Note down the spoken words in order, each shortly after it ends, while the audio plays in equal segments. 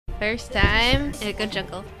First time, Ekko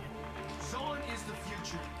jungle.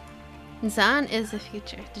 Zan is the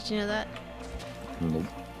future. Did you know that? Nope.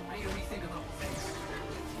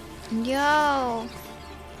 Yo!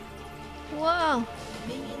 Whoa!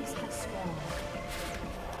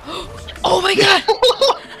 Oh my god!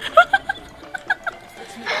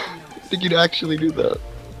 I think you'd actually do that.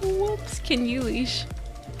 Whoops, can you leash?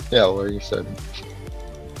 Yeah, where are you starting?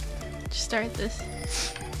 Just start this.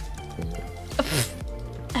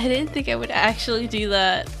 I didn't think I would actually do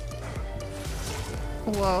that.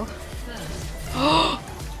 Whoa.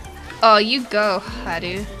 Oh, you go,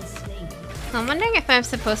 Haru. I'm wondering if I'm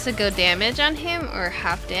supposed to go damage on him or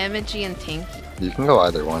half damagey and tanky. You can go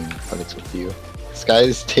either one, but it's with you. This guy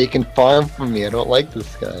is taking farm from me. I don't like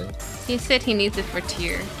this guy. He said he needs it for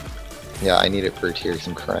tier. Yeah, I need it for tears.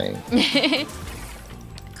 I'm crying.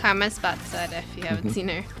 Karma's bot side if you haven't seen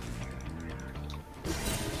her.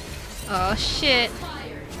 Oh shit.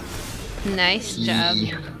 Nice job.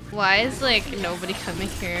 Why is like nobody coming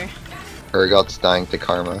here? Urgot's dying to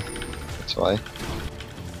Karma. That's why.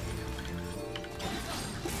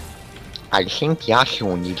 I think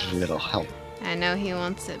Yasuo needs a little help. I know he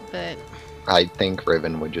wants it, but... I think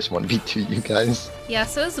Riven would just 1v2 you guys. Yeah,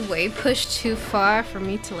 so it's way pushed too far for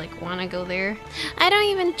me to like want to go there. I don't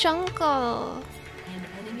even jungle.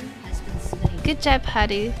 Good job,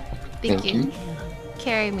 Haru. Thank you.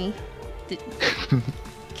 Carry me.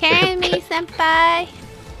 Carry me, senpai.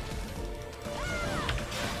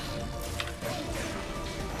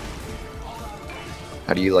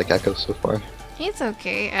 How do you like Ekko so far? He's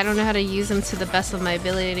okay. I don't know how to use him to the best of my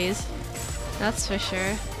abilities. That's for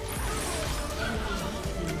sure.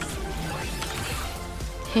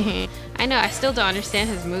 I know, I still don't understand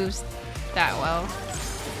his moves that well.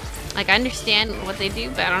 Like, I understand what they do,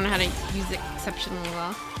 but I don't know how to use it exceptionally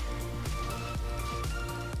well.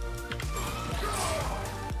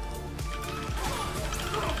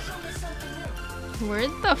 Where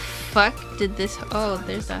the fuck did this... Oh,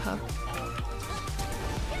 there's that hub.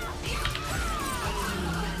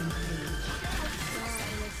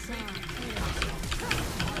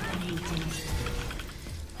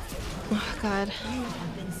 Oh god.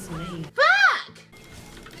 Fuck!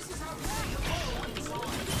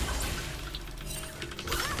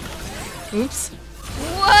 Oops.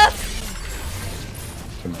 What?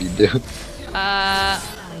 What do you do?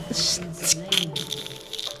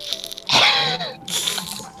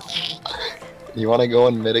 You wanna go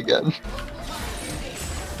in mid again?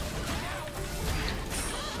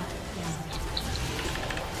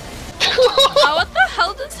 Oh, what the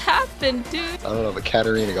hell just happened, dude? I don't know, but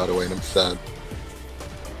Katarina got away and I'm sad.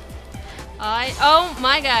 Oh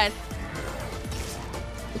my god.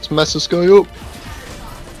 Let's mess this guy up.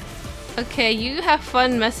 Okay, you have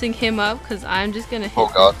fun messing him up, because I'm just gonna hit Oh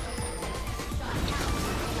god.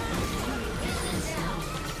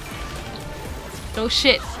 Oh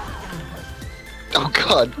shit. Oh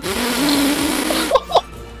god.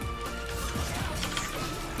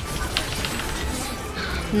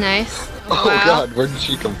 Nice. Oh Wow. god, where did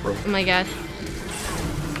she come from? Oh my god.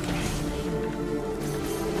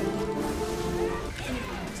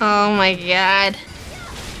 Oh my god.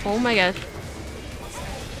 Oh my god.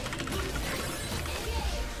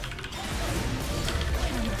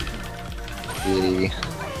 Really?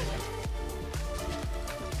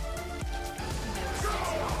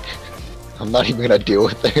 I'm not even gonna deal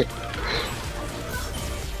with it.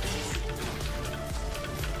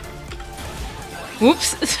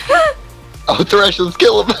 Whoops. Oh, Thresh, let's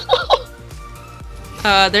kill him.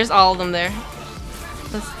 There's all of them there.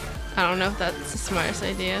 I don't know if that's the smartest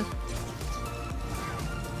idea.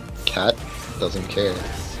 Cat doesn't care.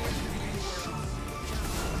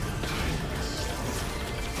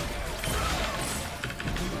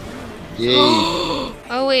 Yay.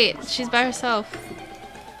 Oh wait, she's by herself.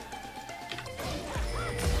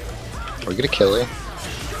 Are we gonna kill her?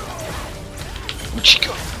 Where'd she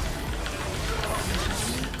go?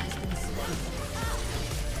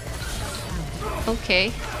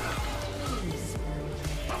 Okay.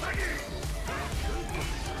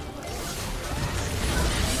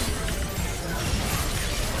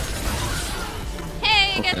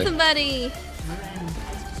 Hey, I got somebody!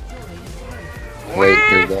 Wait,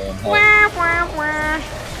 you're going home.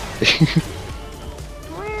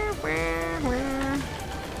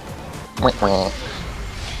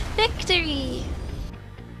 Victory!